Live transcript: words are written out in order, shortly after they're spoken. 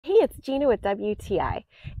it's Gina with WTI.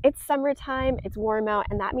 It's summertime, it's warm out,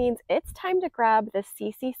 and that means it's time to grab the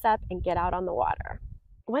Seaseesup and get out on the water.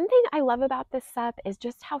 One thing I love about this SUP is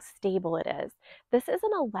just how stable it is. This is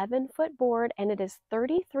an 11-foot board and it is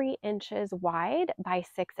 33 inches wide by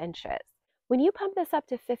 6 inches. When you pump this up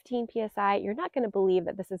to 15 psi, you're not going to believe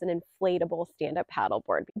that this is an inflatable stand-up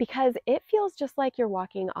paddleboard because it feels just like you're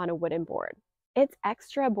walking on a wooden board. It's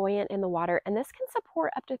extra buoyant in the water, and this can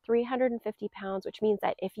support up to 350 pounds, which means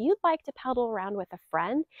that if you'd like to paddle around with a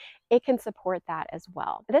friend, it can support that as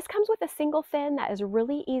well. This comes with a single fin that is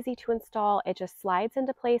really easy to install. It just slides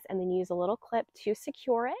into place and then use a little clip to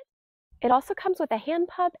secure it. It also comes with a hand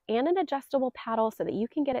pump and an adjustable paddle so that you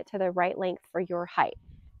can get it to the right length for your height.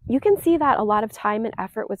 You can see that a lot of time and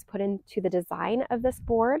effort was put into the design of this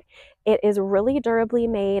board. It is really durably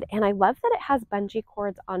made, and I love that it has bungee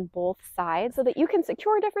cords on both sides so that you can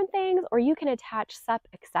secure different things or you can attach SUP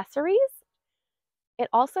accessories. It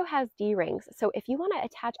also has D-rings, so if you want to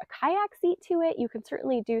attach a kayak seat to it, you can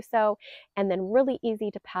certainly do so, and then really easy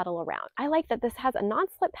to paddle around. I like that this has a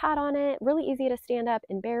non-slip pad on it, really easy to stand up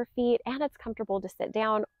in bare feet, and it's comfortable to sit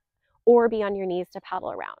down or be on your knees to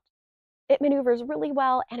paddle around. It maneuvers really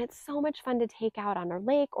well, and it's so much fun to take out on a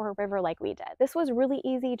lake or a river like we did. This was really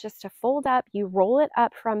easy just to fold up. You roll it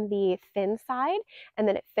up from the thin side, and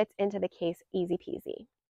then it fits into the case easy peasy.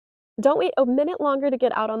 Don't wait a minute longer to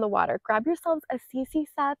get out on the water. Grab yourselves a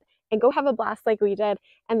Seaseesup and go have a blast like we did,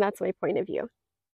 and that's my point of view.